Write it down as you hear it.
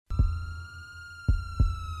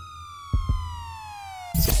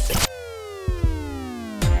What's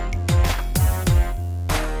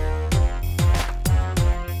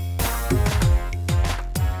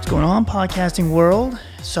going on, podcasting world?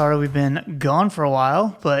 Sorry we've been gone for a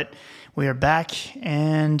while, but we are back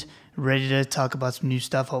and ready to talk about some new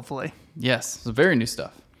stuff, hopefully. Yes, it's very new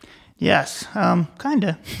stuff. Yes, kind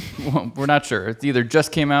of. Well, we're not sure. It either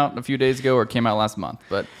just came out a few days ago or came out last month,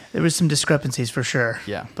 but there was some discrepancies for sure.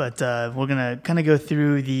 Yeah. But we're going to kind of go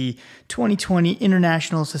through the 2020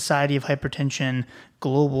 International Society of Hypertension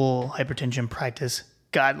Global Hypertension Practice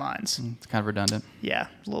Guidelines. it's kind of redundant. Yeah,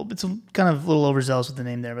 a little bit, kind of a little overzealous with the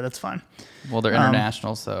name there, but that's fine. Well, they're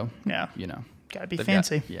international, so, yeah. you know. Got to be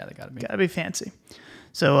fancy. They got to be. Got to be fancy.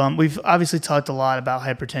 So we've obviously talked a lot about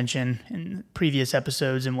hypertension in previous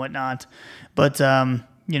episodes and whatnot, but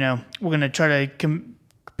you know, we're going to try to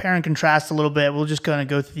compare and contrast a little bit. We'll just kind of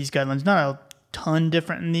go through these guidelines, not a ton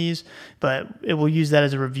different in these, but we'll use that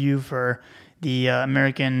as a review for the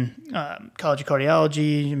American College of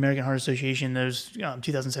Cardiology, American Heart Association, those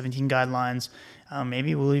 2017 guidelines.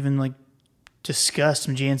 Maybe we'll even discuss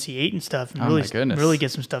some GNC8 and stuff and really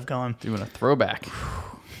get some stuff going. Doing a throwback.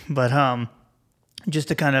 But just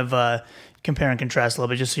to kind of compare and contrast a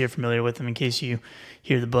little bit, just so you're familiar with them in case you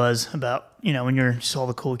hear the buzz about, you know, when you're just all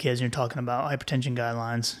the cool kids and you're talking about hypertension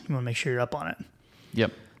guidelines, you want to make sure you're up on it.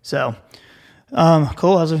 Yep. So,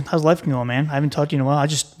 cool. How's life going, man? I haven't talked to you in a while. I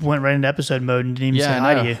just went right into episode mode and didn't even say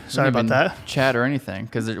hi to you. Sorry about that. Chat or anything,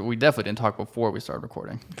 because we definitely didn't talk before we started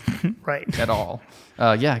recording. Right. At all.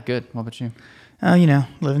 Yeah, good. What about you? You know,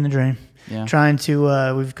 living the dream. Yeah. Trying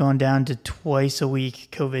to, we've gone down to twice a week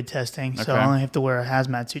COVID testing. So I only have to wear a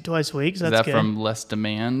hazmat suit twice a week. So that's good. Is that from less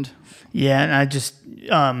demand? Yeah. And I just,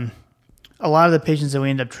 a lot of the patients that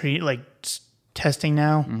we end up testing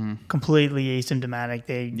now, completely asymptomatic.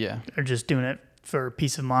 They are just doing it for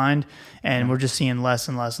peace of mind. And we're just seeing less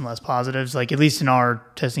and less and less positives, at least in our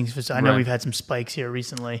testing facility. I know we've had some spikes here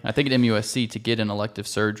recently. I think at MUSC, to get an elective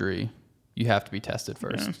surgery, you have to be tested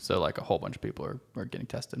first. Yeah. So a whole bunch of people are getting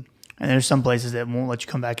tested. And there's some places that won't let you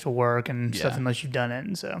come back to work and stuff unless you've done it.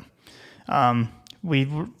 And so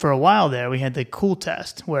for a while there, we had the cool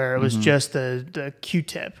test where it was just the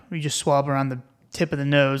Q-tip. We just swab around the tip of the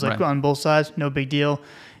nose, on both sides, no big deal.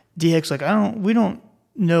 DHEC's we don't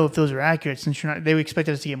know if those are accurate since you're not, they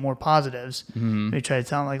expected us to get more positives. We tried to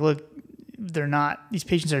tell them, look, they're not, these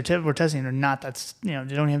patients that we're testing, they're not, they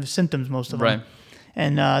don't have symptoms, most of them. Right.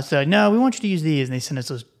 And so, no, we want you to use these. And they sent us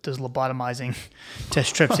those lobotomizing test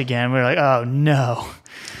strips again. We're like, oh, no.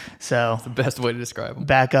 So that's the best way to describe them.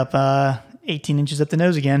 Back up 18 inches up the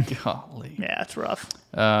nose again. Golly. Yeah, it's rough.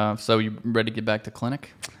 So you ready to get back to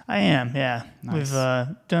clinic? I am, yeah. Nice.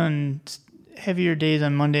 We've done heavier days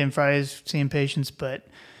on Monday and Fridays seeing patients. But,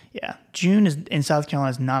 yeah, June in South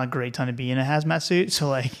Carolina is not a great time to be in a hazmat suit.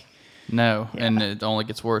 So, No, and it only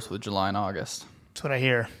gets worse with July and August. That's what I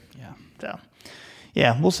hear. Yeah. So.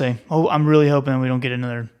 Yeah, we'll see. Oh, I'm really hoping we don't get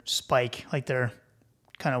another spike like they're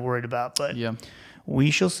kind of worried about, but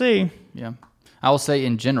we shall see. Yeah. I will say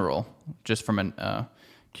in general, just from a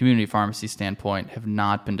community pharmacy standpoint, have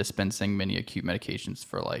not been dispensing many acute medications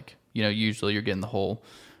for usually you're getting the whole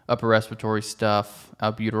upper respiratory stuff,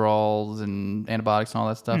 albuterols and antibiotics and all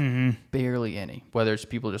that stuff. Barely any. Whether it's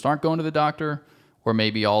people just aren't going to the doctor or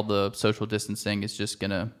maybe all the social distancing is just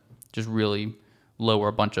going to just really lower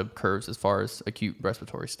a bunch of curves as far as acute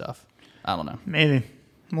respiratory stuff. I don't know. Maybe.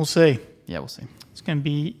 We'll see. Yeah, we'll see. It's going to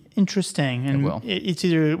be interesting. And it will. It's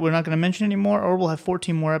either we're not going to mention anymore or we'll have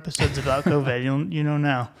 14 more episodes about COVID. You know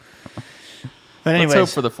now. But anyways.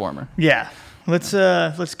 Let's hope for the former. Yeah. Let's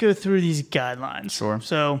go through these guidelines. Sure.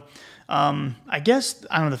 So I guess,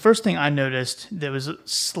 the first thing I noticed that was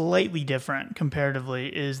slightly different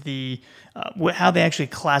comparatively is the how they actually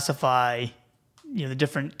classify the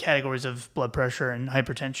different categories of blood pressure and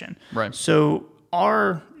hypertension. Right. So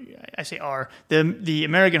the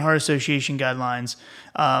American Heart Association guidelines,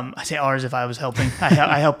 I say ours if I was helping.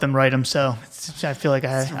 I helped them write them, so I feel like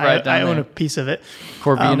I own a piece of it.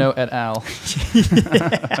 Corvino et al.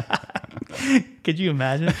 Could you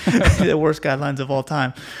imagine? The worst guidelines of all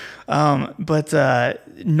time. But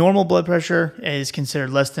normal blood pressure is considered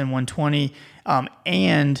less than 120.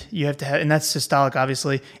 And you have to have, and that's systolic,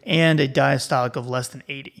 obviously, and a diastolic of less than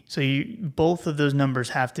 80. So both of those numbers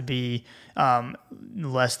have to be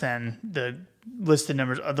less than the listed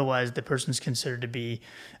numbers. Otherwise, the person's considered to be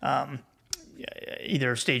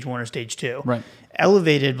either stage 1 or stage 2. Right.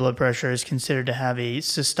 Elevated blood pressure is considered to have a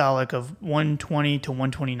systolic of 120 to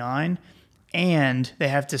 129, and they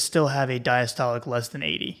have to still have a diastolic less than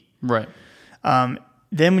 80. Right.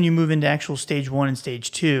 Then when you move into actual stage 1 and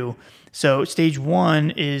stage 2, so stage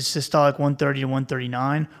 1 is systolic 130 to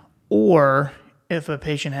 139, or if a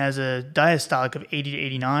patient has a diastolic of 80 to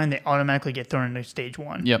 89, they automatically get thrown into stage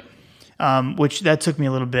 1. Yep. Which that took me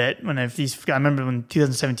a little bit I remember when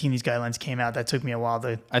 2017 these guidelines came out. That took me a while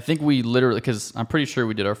to. I think we literally, because I'm pretty sure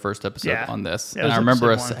we did our first episode on this, and I was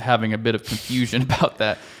remember us episode 1. having a bit of confusion about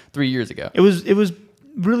that 3 years ago. It was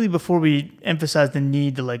really before we emphasized the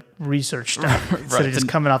need to like research stuff instead of just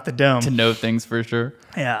coming off the dome to know things for sure.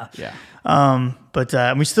 Yeah. Yeah.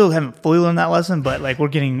 We still haven't fully learned that lesson, but like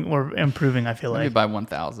we're improving. I feel Maybe like by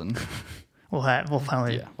 1,000. we'll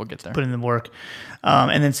finally we'll get there. put in the work.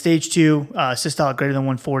 And then stage 2, systolic greater than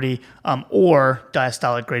 140, or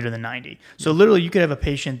diastolic greater than 90. So literally, you could have a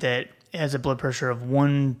patient that has a blood pressure of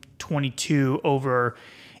 122 over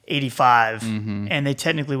 85, and they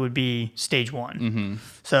technically would be stage 1.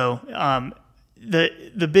 So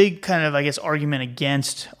the big kind of, I guess, argument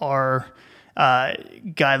against our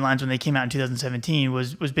guidelines when they came out in 2017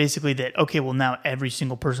 was basically that, okay, well, now every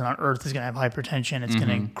single person on earth is going to have hypertension. It's going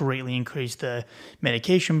to greatly increase the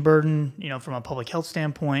medication burden, from a public health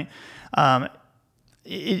standpoint.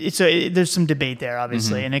 There's some debate there,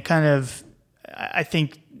 obviously, and it kind of, I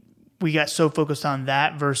think we got so focused on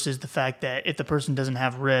that versus the fact that if the person doesn't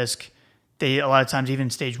have risk, they a lot of times, even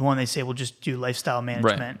stage 1, they say, we'll just do lifestyle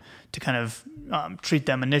management to kind of treat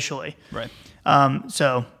them initially. Right.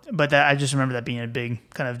 But I just remember that being a big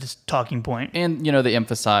kind of just talking point. And, they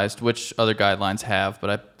emphasized, which other guidelines have, but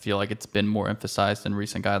I feel like it's been more emphasized in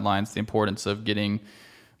recent guidelines, the importance of getting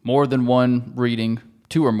more than one reading,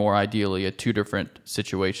 2 or more ideally, at 2 different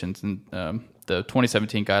situations. And the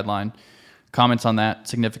 2017 guideline comments on that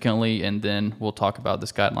significantly, and then we'll talk about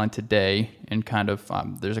this guideline today and kind of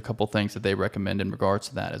there's a couple things that they recommend in regards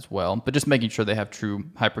to that as well, but just making sure they have true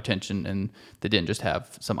hypertension and they didn't just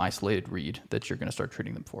have some isolated read that you're going to start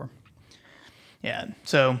treating them for. Yeah,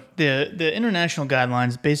 so the international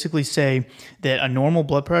guidelines basically say that a normal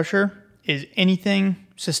blood pressure is anything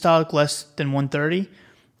systolic less than 130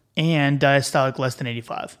 and diastolic less than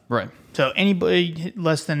 85. Right. So anybody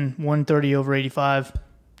less than 130 over 85,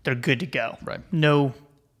 they're good to go. Right. No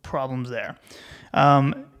problems there.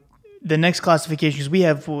 The next classifications we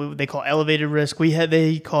have, what they call elevated risk.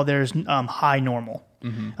 They call theirs high normal.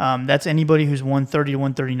 That's anybody who's 130 to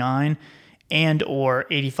 139 and or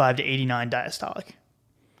 85 to 89 diastolic.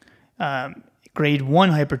 Grade 1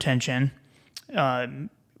 hypertension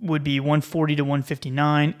would be 140 to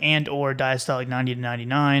 159 and or diastolic 90 to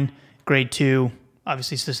 99. Grade 2,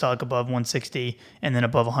 obviously systolic above 160 and then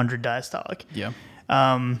above 100 diastolic. Yeah.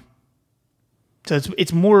 So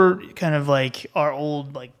it's more kind of like our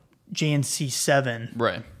old like JNC 7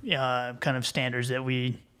 kind of standards that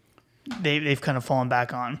they've kind of fallen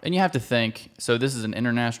back on. And you have to think, so this is an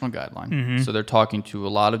international guideline, so they're talking to a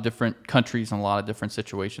lot of different countries and a lot of different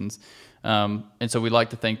situations, and so we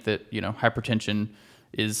like to think that hypertension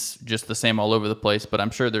is just the same all over the place, but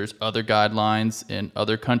I'm sure there's other guidelines in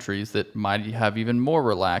other countries that might have even more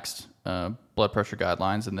relaxed blood pressure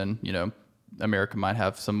guidelines, and then America might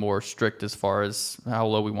have some more strict as far as how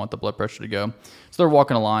low we want the blood pressure to go. So they're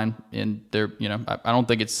walking a line, and they're, I don't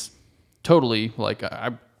think it's totally like,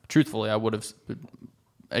 truthfully, I would have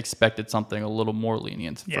expected something a little more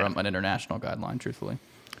lenient from an international guideline, truthfully.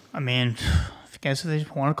 I mean, I guess if they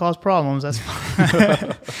just want to cause problems, that's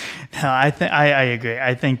fine. No, I agree.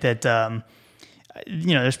 I think that,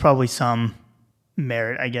 there's probably some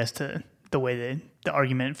merit, I guess, to the way the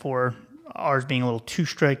argument for ours being a little too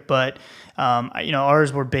strict, but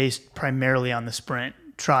ours were based primarily on the SPRINT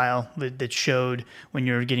trial that showed when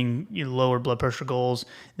you're getting lower blood pressure goals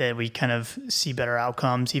that we kind of see better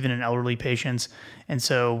outcomes even in elderly patients, and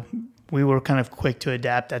so we were kind of quick to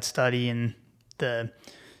adapt that study and the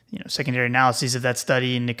secondary analyses of that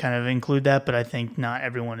study and to kind of include that, but I think not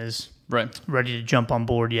everyone is ready to jump on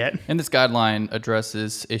board yet. And this guideline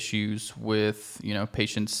addresses issues with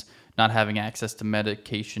patients not having access to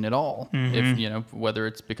medication at all, if whether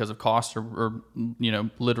it's because of cost or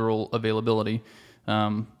literal availability.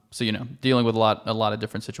 So dealing with a lot of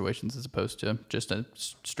different situations as opposed to just a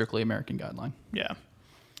strictly American guideline. Yeah.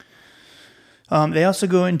 They also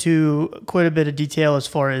go into quite a bit of detail as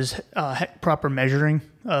far as proper measuring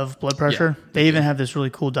of blood pressure. Yeah, they even have this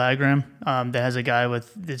really cool diagram that has a guy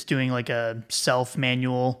that's doing like a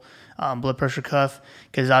self-manual blood pressure cuff,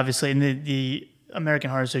 because obviously in the American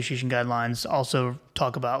Heart Association guidelines also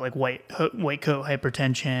talk about like white coat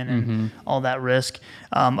hypertension and all that risk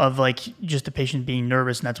of like just the patient being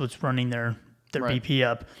nervous, and that's what's running their BP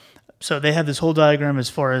up. So they have this whole diagram as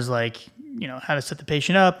far as like how to set the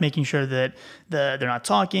patient up, making sure that they're not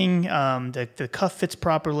talking, the cuff fits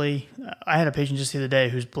properly. I had a patient just the other day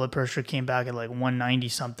whose blood pressure came back at like 190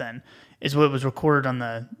 something is what was recorded in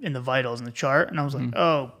the vitals in the chart, and I was like,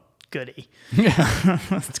 oh goody.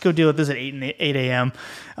 Let's go deal with this at 8 a.m.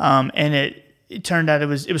 And it turned out it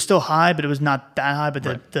was still high, but it was not that high.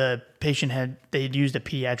 But the patient they had used a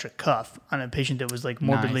pediatric cuff on a patient that was like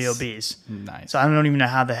morbidly obese. Nice. So I don't even know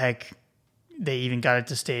how the heck they even got it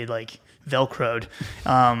to stay like Velcroed.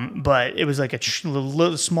 But it was like a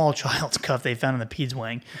little small child's cuff they found in the peds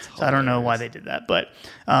wing. So I don't know why they did that. But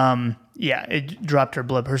yeah, it dropped her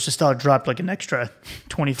blood. Her systolic dropped like an extra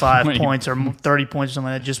 25 points or 30 points or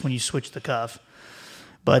something like that just when you switch the cuff.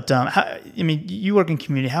 But you work in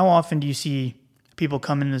community. How often do you see people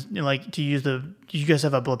come in to use you guys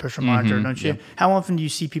have a blood pressure monitor, don't you? Yeah. How often do you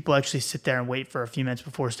see people actually sit there and wait for a few minutes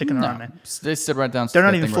before sticking their arm in? They sit right down. They're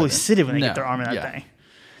not even fully seated when they get their arm in that thing.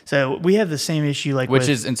 So we have the same issue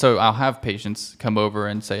and so I'll have patients come over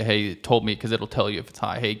and say, hey, it told me, because it'll tell you if it's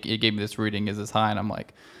high. Hey, it gave me this reading. Is this high? And I'm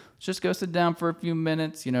like, just go sit down for a few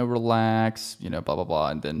minutes, relax, blah, blah, blah.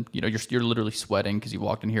 And then, you're literally sweating because you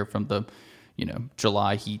walked in here from the,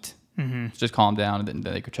 July heat. Mm-hmm. Just calm down, and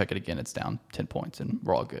then they could check it again. It's down 10 points, and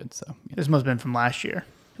we're all good. So This must have been from last year.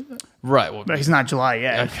 Right. Well, but it's not July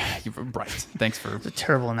yet. Right. Thanks for... It's a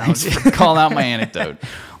terrible analogy. Thanks for calling out my anecdote.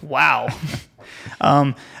 Wow.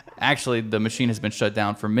 Actually, the machine has been shut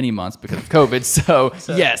down for many months because of COVID, so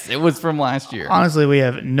yes, it was from last year. Honestly, we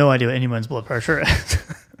have no idea what anyone's blood pressure is.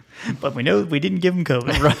 But we know we didn't give him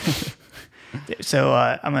COVID. Right. So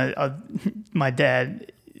my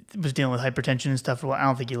dad was dealing with hypertension and stuff for a while. I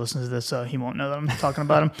don't think he listens to this, so he won't know that I'm talking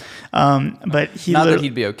about him. But not that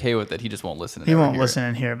he'd be okay with it. He just won't listen. He won't listen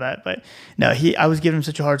and hear about it. But no, I was giving him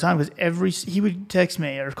such a hard time because he would text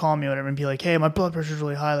me or call me or whatever and be like, "Hey, my blood pressure's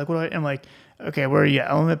really high. Like, I'm like, okay, where are you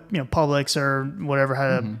at? I'm at Publix or whatever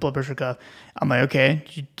had a blood pressure cuff. I'm like, okay,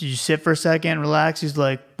 did you sit for a second, relax? He's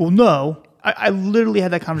like, well, no. I literally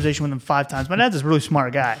had that conversation with him 5 times. My dad's a really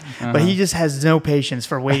smart guy, but he just has no patience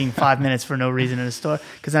for waiting 5 minutes for no reason in the store.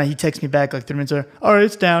 Because now he texts me back like 3 minutes later, all right,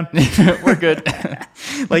 it's down. We're good.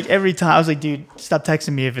 Like every time, I was like, dude, stop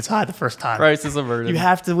texting me if it's high the first time. Crisis averted. You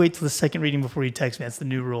have to wait till the second reading before you text me. That's the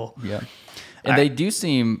new rule. Yeah. And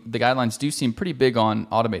the guidelines do seem pretty big on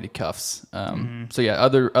automated cuffs. So yeah,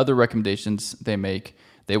 other recommendations they make,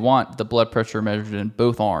 they want the blood pressure measured in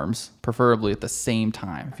both arms, preferably at the same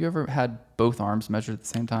time. Have you ever had both arms measured at the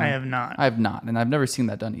same time? I have not. I have not, and I've never seen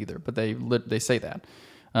that done either, but they say that.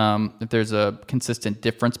 If there's a consistent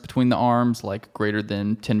difference between the arms, like greater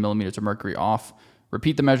than 10 millimeters of mercury off,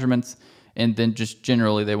 repeat the measurements, and then just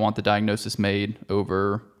generally they want the diagnosis made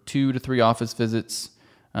over 2 to 3 office visits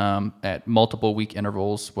at multiple week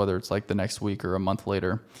intervals, whether it's like the next week or a month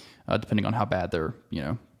later, depending on how bad their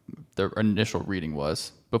initial reading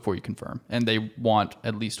was before you confirm. And they want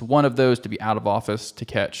at least one of those to be out of office to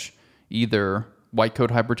catch either white coat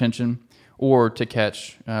hypertension or to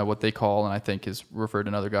catch what they call, and I think is referred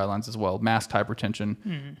in other guidelines as well, masked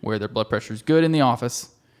hypertension, where their blood pressure is good in the office,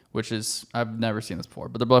 which is, I've never seen this before,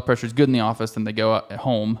 but their blood pressure is good in the office, then they go out at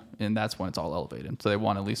home, and that's when it's all elevated. So they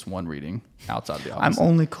want at least one reading outside the office. I'm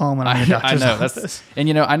only calm when I'm in the doctor's office.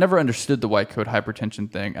 And I never understood the white coat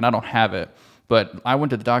hypertension thing, and I don't have it, but I went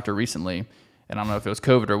to the doctor recently, and I don't know if it was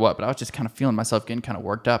COVID or what, but I was just kind of feeling myself getting kind of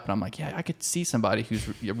worked up, and I'm like, yeah, I could see somebody who's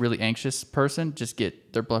a really anxious person just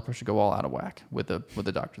get their blood pressure go all out of whack with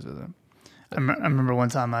the doctor's visit. I remember one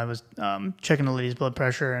time I was checking a lady's blood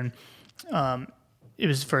pressure, and it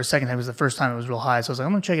was for a second time. It was the first time it was real high. So I was like,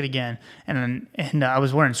 I'm going to check it again. And I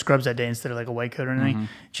was wearing scrubs that day instead of like a white coat or anything.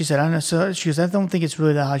 She said, I don't know. So she goes, I don't think it's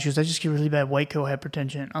really that high. She goes, I just get really bad white coat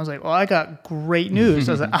hypertension. I was like, well, I got great news.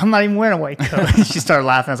 I was like, I'm not even wearing a white coat. She started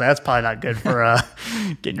laughing. I was like, that's probably not good for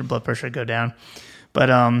getting your blood pressure to go down. But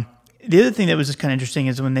the other thing that was just kind of interesting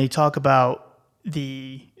is when they talk about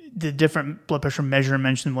the different blood pressure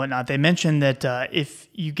measurements and whatnot, they mentioned that if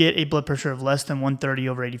you get a blood pressure of less than 130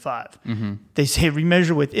 over 85, they say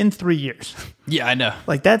remeasure within 3 years. Yeah, I know.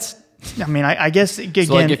 Like that's, I mean, I guess again,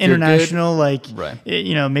 so like international, good, like,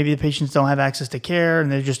 maybe the patients don't have access to care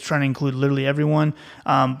and they're just trying to include literally everyone.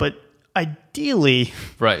 But ideally,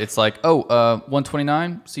 right, it's like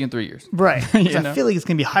 129, see you in 3 years. Right. I feel like it's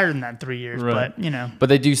gonna be higher than that in 3 years, right. But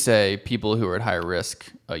they do say people who are at higher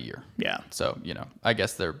risk a year. Yeah. So I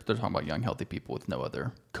guess they're talking about young healthy people with no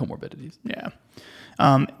other comorbidities. Yeah.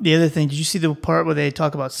 The other thing, did you see the part where they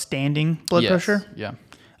talk about standing blood pressure? Yeah.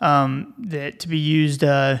 That to be used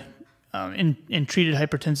in treated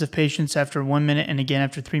hypertensive patients after 1 minute and again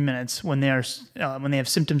after 3 minutes when they have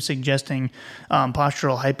symptoms suggesting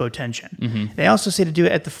postural hypotension. They also say to do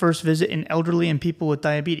it at the first visit in elderly and people with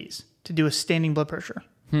diabetes to do a standing blood pressure.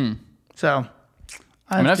 So,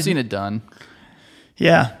 I've seen it done.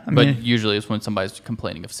 Yeah, but usually it's when somebody's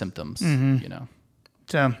complaining of symptoms.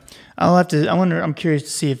 So I'm curious to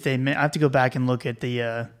see if I have to go back and look at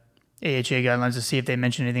the AHA guidelines to see if they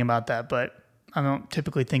mention anything about that, but I don't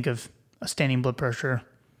typically think of a standing blood pressure,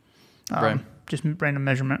 Right. just random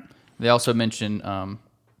measurement. They also mention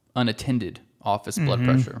unattended office blood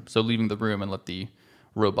pressure, so leaving the room and let the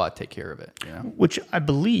robot take care of it. You know? Which I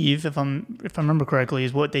believe, if I remember correctly,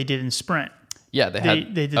 is what they did in Sprint. Yeah, they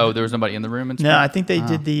did. There was nobody in the room. And no, I think they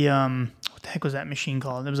did the what the heck was that machine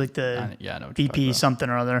called? It was like the I know what you're talking BP about. something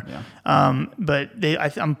or other. Yeah. But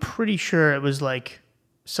I'm pretty sure it was like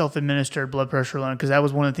self-administered blood pressure alone, because that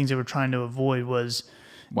was one of the things they were trying to avoid was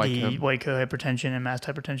the white coat hypertension and masked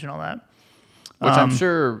hypertension, all that. Which I'm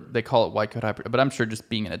sure they call it white coat hypertension, but I'm sure just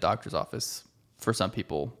being in a doctor's office for some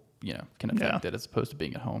people, can affect it as opposed to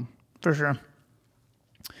being at home. For sure.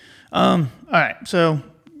 All right. So,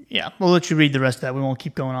 yeah, we'll let you read the rest of that. We won't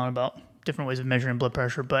keep going on about different ways of measuring blood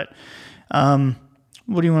pressure. But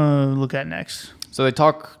what do you want to look at next? So they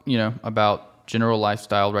talk, about general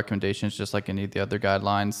lifestyle recommendations, just like any of the other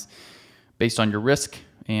guidelines, based on your risk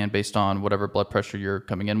and based on whatever blood pressure you're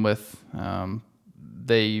coming in with.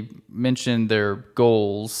 They mention their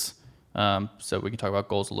goals. So we can talk about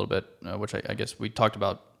goals a little bit, which I guess we talked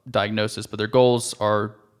about diagnosis, but their goals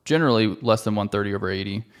are generally less than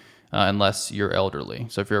 130/80, unless you're elderly.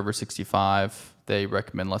 So if you're over 65, they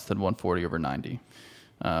recommend less than 140/90,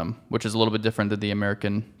 which is a little bit different than the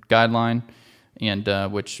American guideline,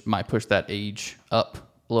 and which might push that age up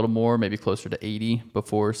a little more, maybe closer to 80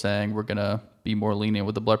 before saying we're going to be more lenient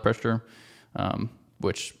with the blood pressure,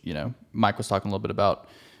 which, Mike was talking a little bit about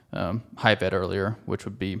HiVet earlier, which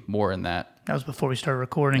would be more in that. That was before we started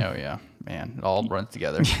recording. Oh, yeah. Man, it all runs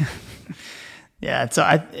together. Yeah, so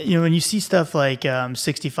when you see stuff like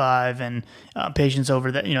 65 and patients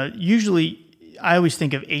over that, usually I always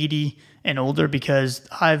think of 80 and older, because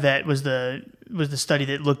HiVet was the study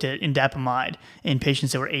that looked at indapamide in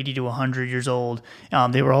patients that were 80 to 100 years old.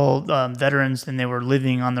 They were all veterans, and they were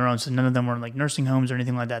living on their own, so none of them were in like nursing homes or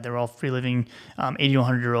anything like that. They were all free living 80 to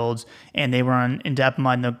 100-year-olds, and they were on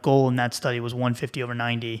indapamide, and the goal in that study was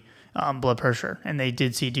 150/90 blood pressure, and they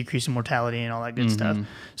did see a decrease in mortality and all that good stuff.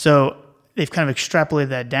 So they've kind of extrapolated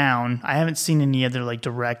that down. I haven't seen any other like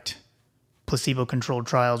direct placebo-controlled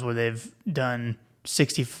trials where they've done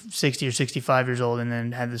 60 or 65 years old and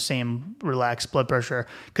then had the same relaxed blood pressure,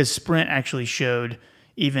 because Sprint actually showed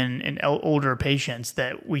even in older patients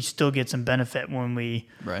that we still get some benefit when we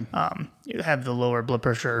have the lower blood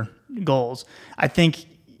pressure goals. I think,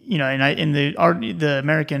 and the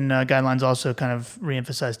American guidelines also kind of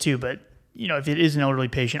reemphasize too, but if it is an elderly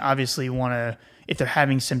patient, obviously you want to, if they're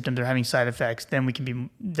having symptoms or having side effects, then we can be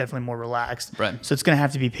definitely more relaxed. Right. So it's going to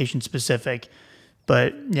have to be patient specific.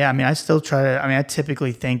 But yeah, I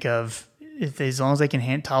typically think of, as long as they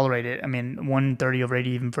can tolerate it, 130/80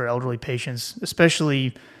 even for elderly patients, especially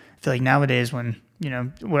I feel like nowadays when,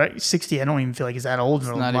 60, I don't even feel like is that old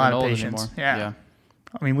for a lot of patients. Yeah.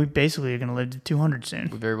 We basically are going to live to 200 soon.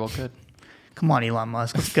 We very well could. Come on, Elon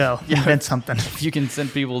Musk, let's go. Invent something. If you can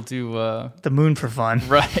send people to the moon for fun.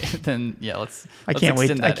 Right. Then let's I can't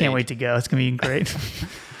wait to go. It's going to be great.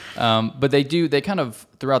 But they kind of,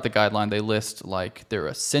 throughout the guideline, they list like their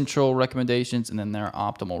essential recommendations and then their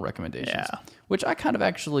optimal recommendations, which I kind of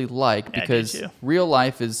actually like, because real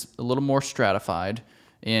life is a little more stratified,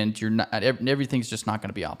 and everything's just not going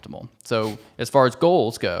to be optimal. So as far as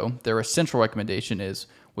goals go, their essential recommendation is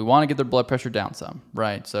we want to get their blood pressure down some,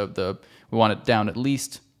 right? So we want it down at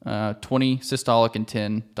least 20 systolic and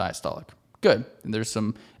 10 diastolic. Good. And there's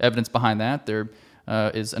some evidence behind that. There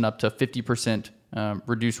is an up to 50%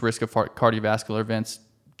 reduced risk of cardiovascular events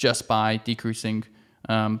just by decreasing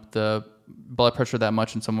the blood pressure that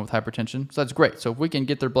much in someone with hypertension. So that's great. So if we can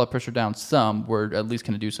get their blood pressure down some, we're at least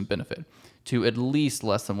going to do some benefit. To at least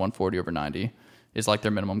less than 140/90 is like their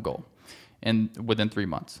minimum goal, and within 3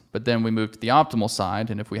 months. But then we move to the optimal side,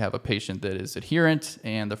 and if we have a patient that is adherent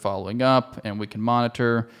and they're following up and we can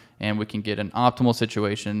monitor and we can get an optimal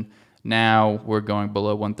situation, now we're going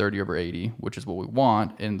below 130/80, which is what we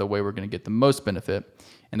want and the way we're going to get the most benefit.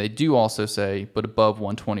 And they do also say, but above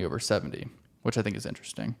 120/70, which I think is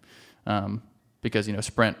interesting, because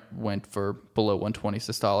Sprint went for below 120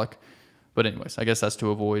 systolic. But anyways, I guess that's to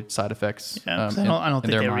avoid side effects. Yeah, I don't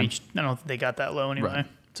think they got that low anyway.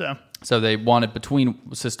 Right. So they wanted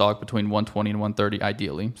systolic between 120 and 130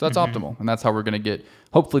 ideally. So that's optimal, and that's how we're going to get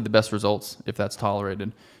hopefully the best results if that's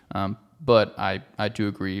tolerated. But I do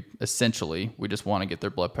agree. Essentially, we just want to get their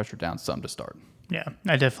blood pressure down some to start. Yeah,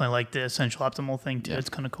 I definitely like the essential optimal thing too. Yeah. It's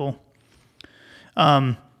kind of cool.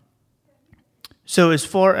 So as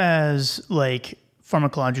far as like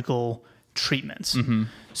pharmacological treatments,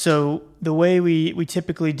 so the way we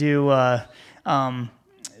typically do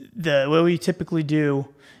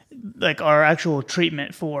like our actual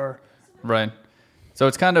treatment for Right. So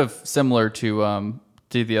it's kind of similar to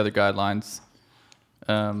the other guidelines.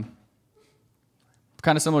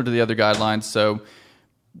 So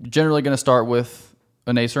generally going to start with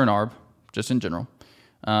an ACE or an ARB, just in general,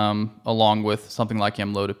 along with something like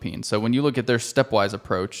amlodipine. So when you look at their stepwise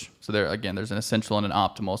approach, so there's an essential and an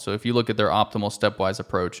optimal. So if you look at their optimal stepwise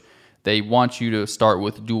approach, they want you to start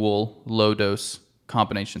with dual low-dose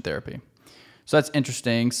combination therapy. So that's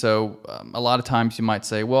interesting. So a lot of times you might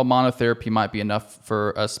say, well, monotherapy might be enough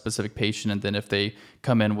for a specific patient, and then if they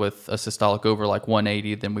come in with a systolic over like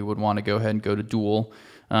 180, then we would want to go ahead and go to dual.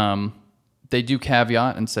 They do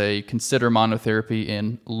caveat and say consider monotherapy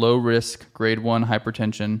in low-risk grade 1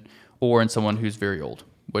 hypertension or in someone who's very old,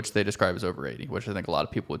 which they describe as over 80, which I think a lot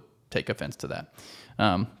of people would take offense to that.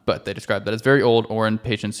 But they describe that as very old or in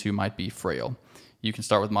patients who might be frail. You can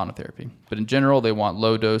start with monotherapy. But in general, they want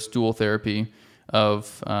low-dose dual therapy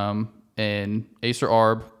of an ACE or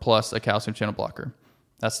ARB plus a calcium channel blocker.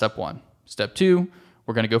 That's step 1. Step 2,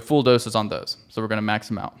 we're going to go full doses on those. So we're going to max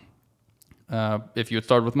them out. If you had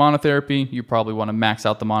started with monotherapy, you probably want to max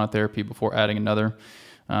out the monotherapy before adding another.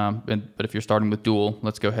 But if you're starting with dual,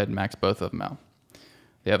 let's go ahead and max both of them out.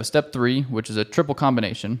 They have a step 3, which is a triple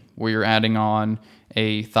combination, where you're adding on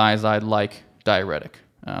a thiazide-like diuretic.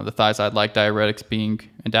 The thiazide-like diuretics being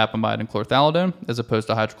indapamide and chlorthalidone as opposed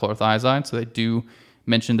to hydrochlorothiazide. So they do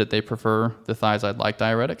mention that they prefer the thiazide-like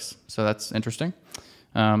diuretics. So that's interesting.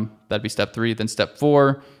 That'd be step 3. Then step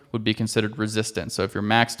 4 would be considered resistant. So if you're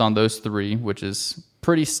maxed on those 3, which is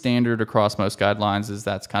pretty standard across most guidelines, is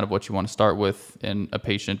that's kind of what you want to start with in a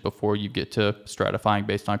patient before you get to stratifying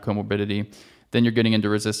based on comorbidity. Then you're getting into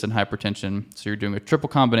resistant hypertension. So you're doing a triple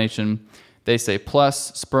combination. They say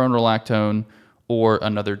plus spironolactone or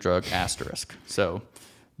another drug asterisk. So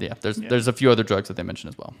there's a few other drugs that they mention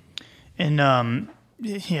as well. And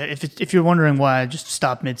if you're wondering why I just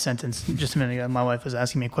stopped mid-sentence just a minute ago, my wife was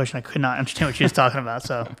asking me a question. I could not understand what she was talking about.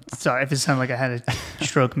 So sorry if it sounded like I had a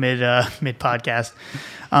stroke mid-podcast.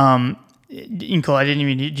 Nicole,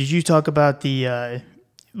 did you talk about the,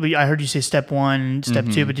 I heard you say step 1, step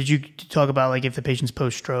 2, but did you talk about like if the patient's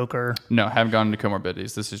post-stroke or? No, haven't gone into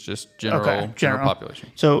comorbidities. This is just general population.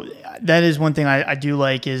 So that is one thing I do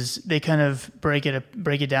like is they kind of break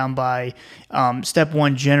it down by step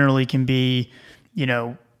 1 generally can be,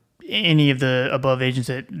 any of the above agents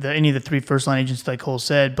any of the 3 first-line agents like Cole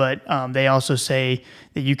said, but they also say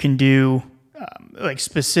that you can do like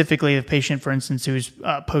specifically a patient, for instance, who's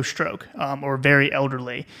post-stroke or very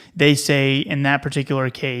elderly, they say in that particular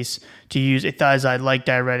case to use a thiazide-like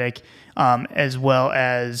diuretic as well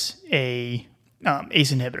as a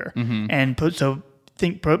ACE inhibitor. Mm-hmm. And so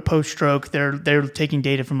think post-stroke, they're taking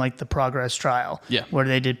data from like the Progress trial, where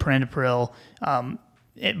they did perindopril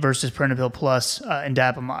versus perindopril plus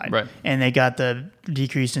indapamide, right? And they got the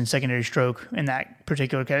decrease in secondary stroke in that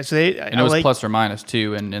particular case. So it was plus or minus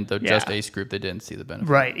too, and in the just ACE group, they didn't see the benefit.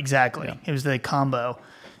 Right, exactly. Yeah. It was the combo.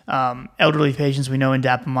 Elderly patients, we know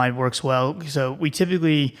indapamide works well. So we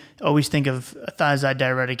typically always think of a thiazide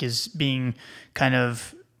diuretic as being kind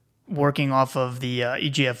of working off of the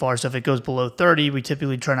EGFR. So if it goes below 30, we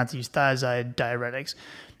typically try not to use thiazide diuretics.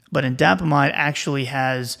 But indapamide actually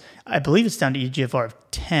has, I believe it's down to EGFR of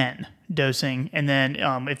 10 dosing. And then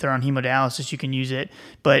if they're on hemodialysis, you can use it.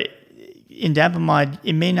 But indapamide,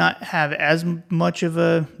 it may not have as much of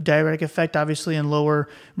a diuretic effect, obviously, in lower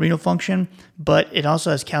renal function, but it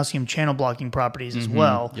also has calcium channel blocking properties as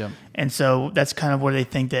well. Yep. And so that's kind of where they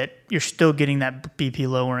think that you're still getting that BP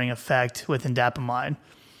lowering effect with indapamide.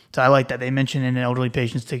 So I like that. They mention in elderly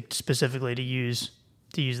patients specifically to use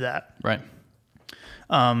that. Right.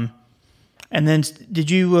 And then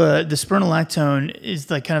did you, the spironolactone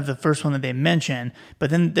is like kind of the first one that they mention, but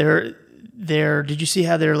then did you see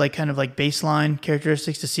how they're like kind of like baseline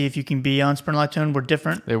characteristics to see if you can be on spironolactone were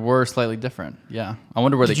different? They were slightly different. Yeah. I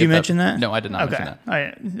wonder where they get that. Did you mention that? No, I did not mention that.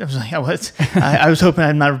 I was like, I was hoping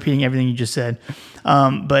I'm not repeating everything you just said.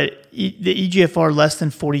 But the EGFR less than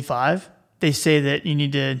 45, they say that you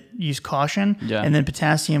need to use caution, and then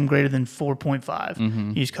potassium greater than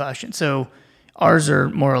 4.5, use caution. So ours are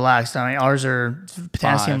more relaxed. I mean, ours are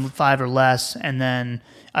potassium 5 or less, and then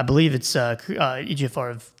I believe it's EGFR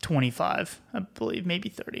of 25. I believe maybe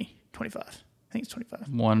 30, 25. I think it's 25.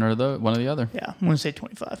 One or the other. Yeah, I'm going to say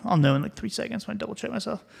 25. I'll know in like 3 seconds when I double check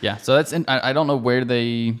myself. Yeah, so that's I don't know where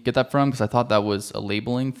they get that from because I thought that was a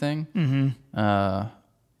labeling thing.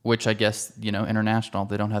 Which I guess, international,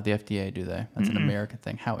 they don't have the FDA, do they? That's an American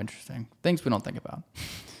thing. How interesting. Things we don't think about.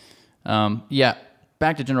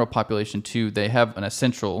 Back to general population too, they have an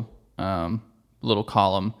essential little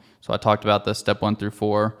column. So I talked about the step 1 through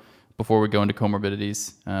 4 before we go into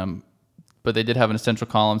comorbidities. but they did have an essential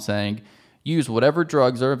column saying, use whatever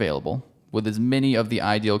drugs are available with as many of the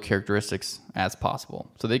ideal characteristics as possible.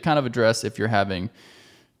 So they kind of address if you're having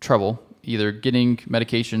trouble either getting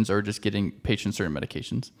medications or just getting patient certain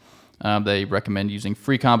medications. They recommend using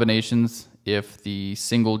free combinations if the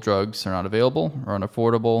single drugs are not available or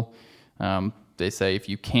unaffordable. They say if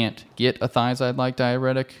you can't get a thiazide-like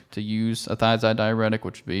diuretic, to use a thiazide diuretic,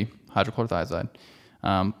 which would be hydrochlorothiazide.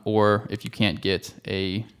 Or if you can't get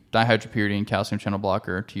a dihydropyridine calcium channel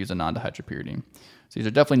blocker, to use a non-dihydropyridine. So these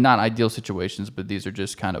are definitely not ideal situations, but these are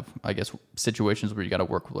just kind of, I guess, situations where you got to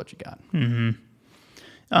work with what you got. Mm-hmm.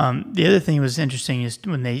 The other thing that was interesting is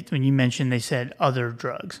when you mentioned, they said other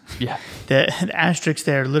drugs. Yeah. The asterisk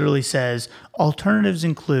there literally says alternatives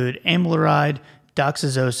include amiloride,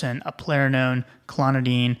 doxazosin, eplerenone,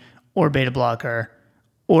 clonidine, or beta blocker,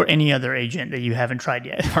 or any other agent that you haven't tried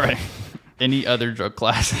yet. All right. Any other drug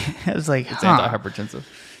class. I was like, it's antihypertensive.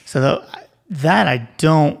 So that I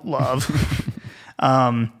don't love.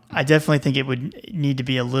 I definitely think it would need to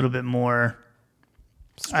be a little bit more,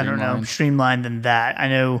 streamlined than that. I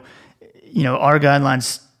know, our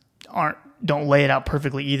guidelines don't lay it out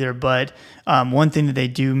perfectly either, but one thing that they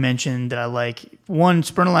do mention that I like, one,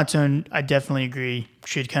 spironolactone, I definitely agree,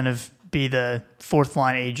 should kind of be the fourth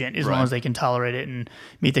line agent as long as they can tolerate it and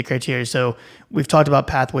meet the criteria. So we've talked about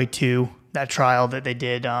Pathway 2, that trial that they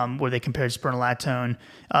did where they compared spironolactone,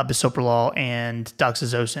 bisoprolol, and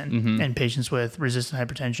doxazosin in patients with resistant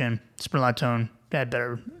hypertension. Spironolactone had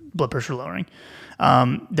better blood pressure lowering.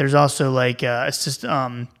 There's also like a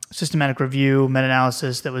systematic review,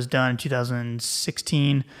 meta-analysis that was done in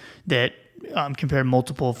 2016 that compared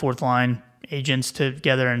multiple fourth-line agents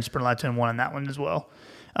together, and spironolactone won on that one as well.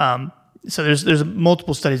 So there's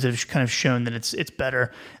multiple studies that have kind of shown that it's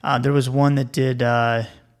better. There was one that did versus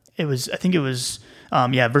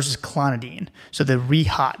clonidine. So the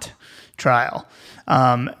REHOT trial.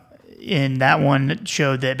 In that one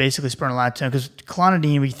showed that basically spironolactone, because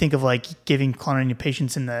clonidine, we think of like giving clonidine to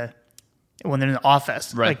patients when they're in the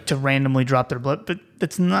office, like to randomly drop their blood, but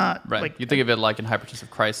that's not right. like you think of it like in hypertensive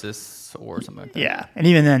crisis or something like that. Yeah, and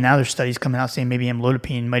even then, now there's studies coming out saying maybe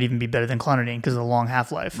amlodipine might even be better than clonidine because of the long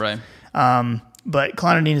half-life. Right. But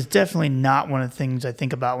clonidine is definitely not one of the things I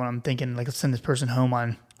think about when I'm thinking like let's send this person home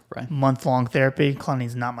on month-long therapy.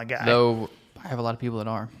 Clonidine's not my guy. Though I have a lot of people that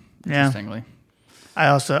are. Interestingly.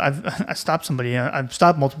 I stopped somebody. I've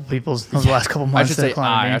stopped multiple people over the last couple months.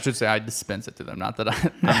 I should say I dispense it to them, not that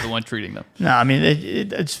I'm the one treating them. No, I mean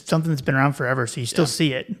it's something that's been around forever, so you still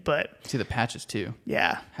see it, but see the patches too.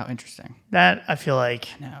 Yeah, how interesting. That I feel like.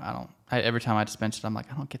 No, I don't. Every time I dispense it, I'm like,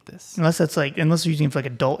 I don't get this. Unless you're using it for like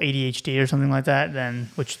adult ADHD or something like that, then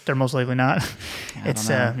which they're most likely not.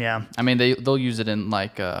 Yeah. I mean, they'll use it in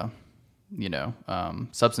like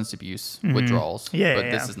substance abuse withdrawals. Yeah, but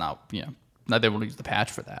this is not Not they will use the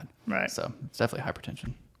patch for that. Right. So it's definitely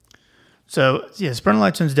hypertension. So yeah,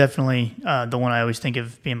 spironolactone is definitely the one I always think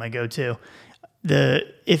of being my go-to.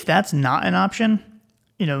 If that's not an option,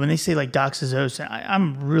 when they say like doxazosin,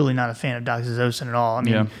 I'm really not a fan of doxazosin at all. I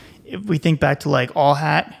mean, if we think back to like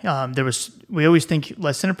ALLHAT, we always think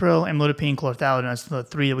lisinopril, amlodipine, chlorothalidone. That's the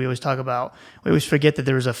three that we always talk about. We always forget that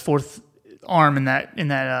there was a fourth arm in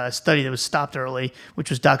that study that was stopped early, which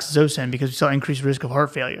was doxazosin, because we saw increased risk of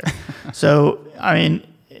heart failure. So, I mean,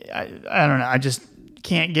 I don't know. I just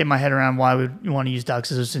can't get my head around why we want to use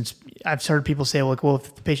doxazosin. I've heard people say, well,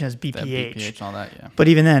 if the patient has BPH. BPH and all that, yeah. But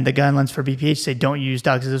even then, the guidelines for BPH say don't use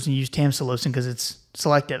doxazosin, use tamsulosin because it's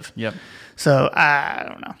selective. Yep. So, I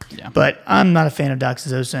don't know. Yeah. But I'm not a fan of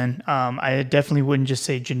doxazosin. I definitely wouldn't just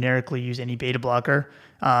say generically use any beta blocker.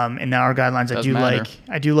 In our guidelines, I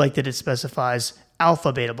do like that it specifies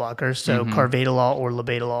alpha beta blockers, so carvedilol or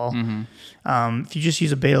labetalol. If you just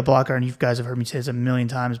use a beta blocker, and you guys have heard me say this a million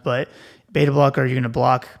times, but beta blocker, you're going to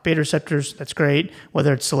block beta receptors. That's great.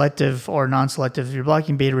 Whether it's selective or non-selective, you're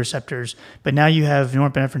blocking beta receptors. But now you have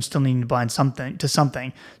norepinephrine still needing to bind to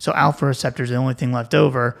something. So alpha receptors are the only thing left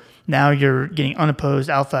over. Now you're getting unopposed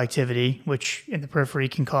alpha activity, which in the periphery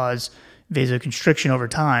can cause vasoconstriction over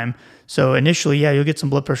time. So initially, you'll get some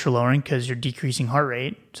blood pressure lowering because you're decreasing heart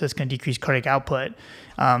rate. So it's going to decrease cardiac output.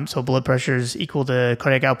 So blood pressure is equal to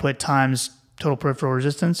cardiac output times total peripheral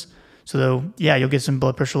resistance. So you'll get some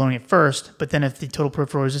blood pressure lowering at first, but then if the total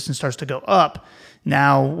peripheral resistance starts to go up,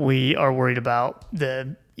 now we are worried about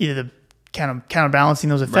either the counterbalancing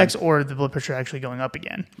those effects or the blood pressure actually going up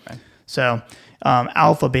again. Right. So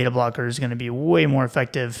alpha beta blocker is going to be way more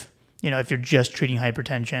effective, if you're just treating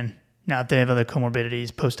hypertension. Now, if they have other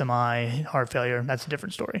comorbidities, post-MI, heart failure, that's a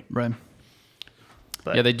different story. Right.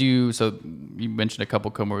 But, they do. So you mentioned a couple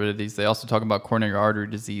comorbidities. They also talk about coronary artery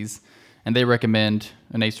disease, and they recommend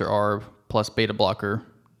an ACE or ARB plus beta blocker,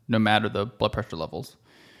 no matter the blood pressure levels,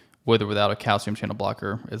 with or without a calcium channel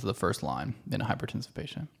blocker, is the first line in a hypertensive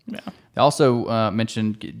patient. Yeah. They also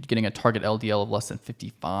mentioned getting a target LDL of less than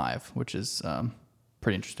 55, which is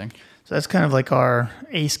pretty interesting. So that's kind of like our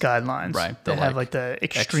ACE guidelines. Right. They have like the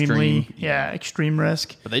extreme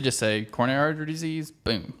risk. But they just say coronary artery disease,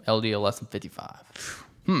 boom, LDL less than 55.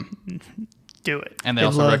 Do it. And they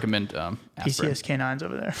also recommend aspirin. PCSK9s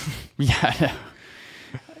over there. Yeah.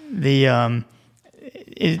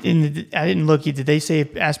 I didn't look. Did they say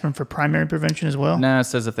aspirin for primary prevention as well? No, it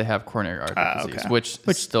says if they have coronary artery disease, okay. which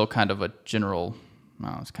is still kind of a general.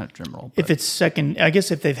 No, it's kind of general. If it's second, I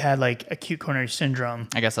guess if they've had like acute coronary syndrome,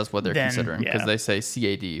 I guess that's what they're considering because yeah. they say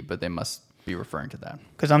CAD, but they must be referring to that.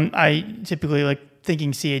 Because I typically like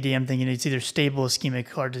thinking CAD, I'm thinking it's either stable ischemic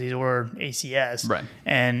heart disease or ACS. Right.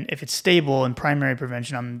 And if it's stable in primary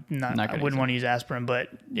prevention, I wouldn't want to use aspirin, but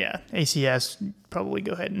yeah, ACS, probably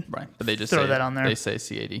go ahead and right. But they just throw that on there. They say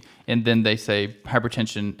CAD. And then they say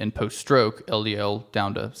hypertension and post-stroke, LDL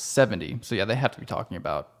down to 70. So yeah, they have to be talking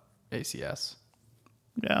about ACS.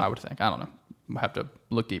 Yeah. I would think. I don't know. We'll have to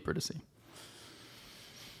look deeper to see.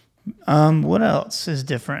 What else is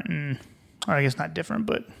different? Or I guess not different,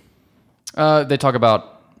 but they talk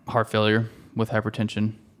about heart failure with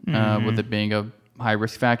hypertension, with it being a high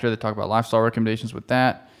risk factor. They talk about lifestyle recommendations with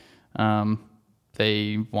that.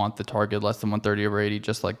 They want the target less than 130/80,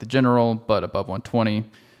 just like the general, but above 120.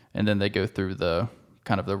 And then they go through the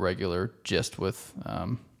kind of the regular gist with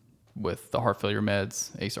the heart failure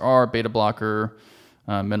meds, ACE/ARB, beta blocker,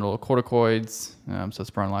 mineralocorticoids, so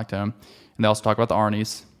spironolactone. And they also talk about the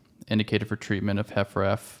ARNIs, indicated for treatment of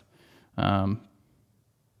HFrEF.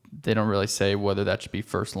 They don't really say whether that should be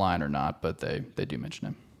first line or not, but they do mention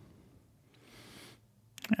it.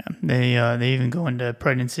 Yeah, they even go into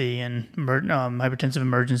pregnancy and hypertensive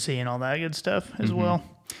emergency and all that good stuff as well.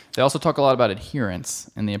 They also talk a lot about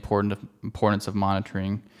adherence and the importance of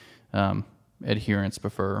monitoring adherence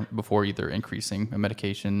before either increasing a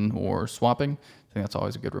medication or swapping. I think that's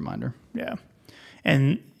always a good reminder. Yeah,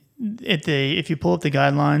 and if you pull up the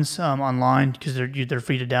guidelines online, because they're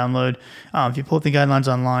free to download, if you pull up the guidelines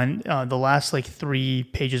online, the last like 3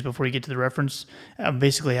 pages before you get to the reference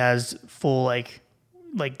basically has full like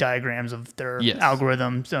diagrams of their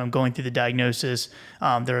algorithms going through the diagnosis,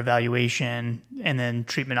 their evaluation, and then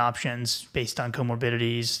treatment options based on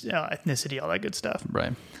comorbidities, ethnicity, all that good stuff.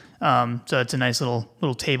 Right. So it's a nice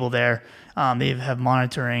little table there. They have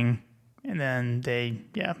monitoring, and then they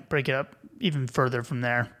break it up even further from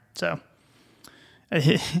there. So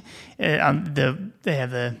they have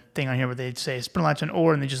the thing on here where they say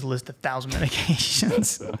spironolactone and they just list 1,000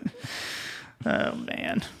 medications. Oh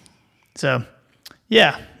man. So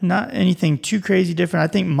yeah, not anything too crazy different.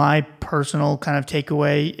 I think my personal kind of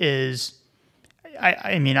takeaway is,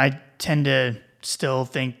 I tend to still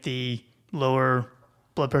think the lower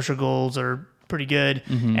blood pressure goals are pretty good.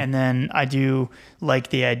 And then I do like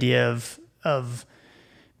the idea of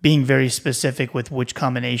being very specific with which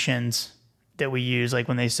combinations that we use. Like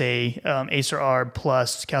when they say ACE/ARB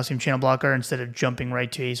plus calcium channel blocker instead of jumping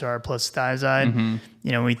right to ACE/ARB plus thiazide.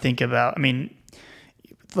 When we think about,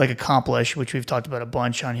 like Accomplish, which we've talked about a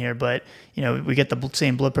bunch on here, but we get the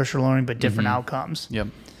same blood pressure lowering but different outcomes. Yep.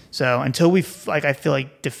 So until I feel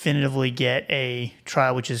like definitively get a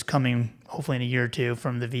trial, which is coming hopefully in a year or two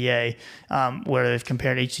from the VA, where they've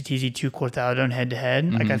compared HCTZ to chlorthalidone head to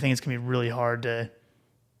head, I think it's gonna be really hard to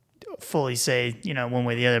fully say one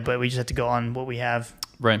way or the other. But we just have to go on what we have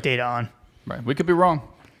data on. Right. We could be wrong.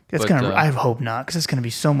 That's I hope not, because it's gonna be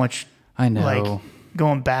so much. I know. Like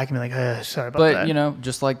going back and be like, sorry about that. But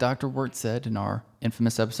just like Dr. Wirt said in our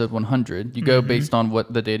infamous episode 100, you go based on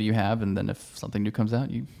what the data you have, and then if something new comes out,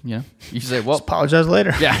 you say, well, just apologize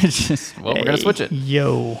later. Yeah, we're gonna switch it.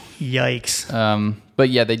 Yikes. But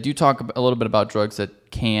yeah, they do talk a little bit about drugs that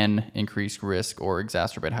can increase risk or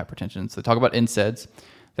exacerbate hypertension. So they talk about NSAIDs.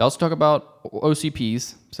 They also talk about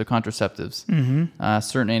OCPs, so contraceptives,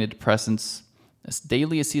 certain antidepressants,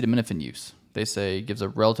 daily acetaminophen use. They say gives a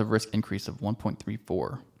relative risk increase of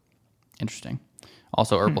 1.34. Interesting.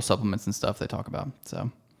 Also herbal supplements and stuff they talk about.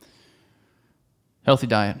 So healthy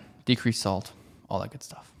diet, decreased salt, all that good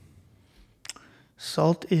stuff.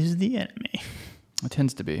 Salt is the enemy. It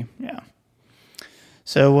tends to be. Yeah.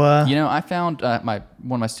 So I found one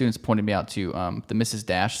of my students pointed me out to the Mrs.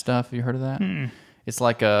 Dash stuff. Have you heard of that? It's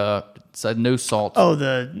like it's a no salt. Oh,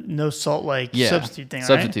 the no salt substitute thing.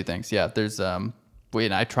 Substitute things. Yeah. There's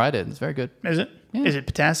and I tried it. And it's very good. Is it? Yeah. Is it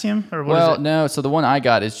potassium or what? Well, is it? No. So the one I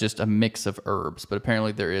got is just a mix of herbs, but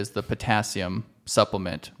apparently there is the potassium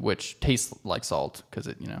supplement, which tastes like salt because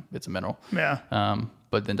it's a mineral. Yeah.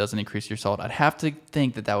 but then doesn't increase your salt. I'd have to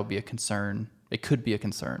think that would be a concern. It could be a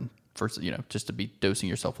concern for, just to be dosing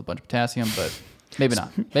yourself with a bunch of potassium, but maybe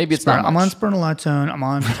not. Maybe it's not much. I'm on spironolactone. I'm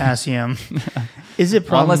on potassium. Is it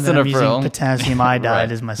problem that I'm using potassium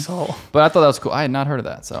iodide as my salt? But I thought that was cool. I had not heard of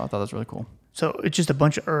that, so I thought that was really cool. So it's just a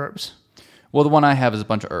bunch of herbs. Well, the one I have is a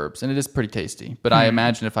bunch of herbs, and it is pretty tasty. But I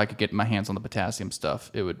imagine if I could get my hands on the potassium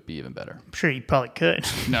stuff, it would be even better. I'm sure you probably could.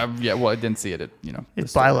 No, yeah, well, I didn't see it at,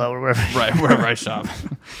 It's Bilo or wherever. Right, wherever I shop.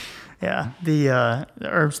 Yeah, the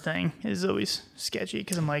herbs thing is always sketchy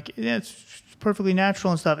because I'm like, yeah, it's perfectly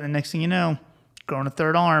natural and stuff. And the next thing you know, growing a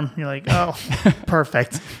third arm, you're like, oh,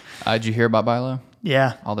 perfect. Did you hear about Bilo?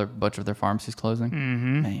 Yeah. A bunch of their pharmacies closing?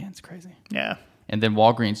 Mm-hmm. Man, it's crazy. Yeah. And then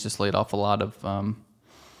Walgreens just laid off a lot of...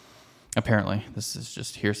 apparently, this is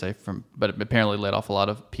just hearsay but it apparently laid off a lot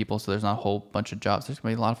of people, so there's not a whole bunch of jobs. There's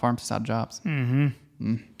going to be a lot of pharmacists out of jobs.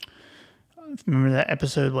 Mm-hmm. Remember that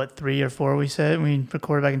episode, 3 or 4 we said we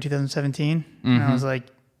recorded back in 2017? Mm-hmm. And I was like,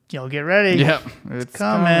 y'all get ready. Yep. It's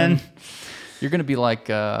coming. You're going to be like...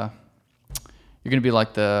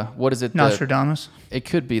 what is it? Nostradamus? It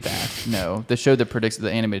could be that. No. The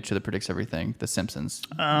animated show that predicts everything. The Simpsons.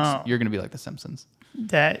 Oh. You're going to be like the Simpsons.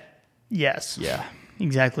 Yes. Yeah.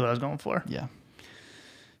 Exactly what I was going for. Yeah.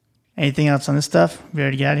 Anything else on this stuff? We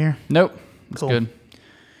ready to get out of here? Nope. It's cool. Good.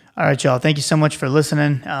 All right, y'all. Thank you so much for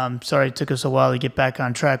listening. Sorry it took us a while to get back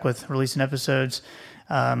on track with releasing episodes.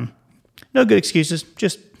 No good excuses.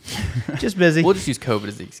 Just busy. We'll just use COVID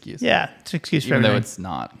as the excuse. Yeah, it's an excuse for everything. Even though it's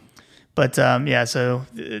not. But so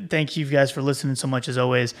thank you guys for listening so much as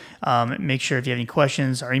always. Make sure if you have any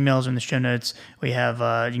questions, our emails are in the show notes. We have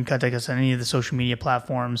you can contact us on any of the social media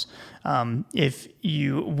platforms. If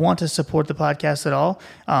you want to support the podcast at all,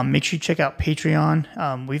 make sure you check out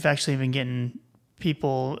Patreon. We've actually been getting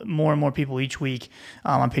more and more people each week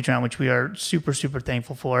on Patreon, which we are super, super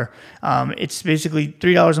thankful for. It's basically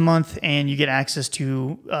 $3 a month, and you get access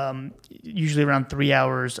to usually around 3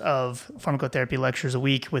 hours of pharmacotherapy lectures a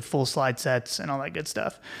week with full slide sets and all that good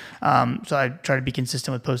stuff. So I try to be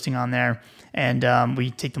consistent with posting on there, and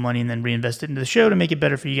we take the money and then reinvest it into the show to make it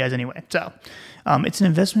better for you guys anyway. So it's an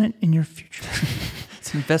investment in your future.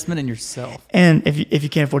 It's an investment in yourself. And if you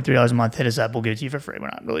can't afford $3 a month, hit us up. We'll give it to you for free. We're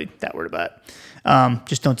not really that worried about it.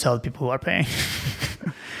 Just don't tell the people who are paying.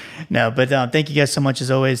 No, but thank you guys so much as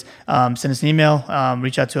always. Send us an email.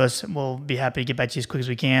 Reach out to us. We'll be happy to get back to you as quick as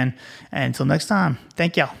we can. And until next time,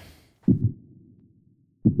 thank y'all.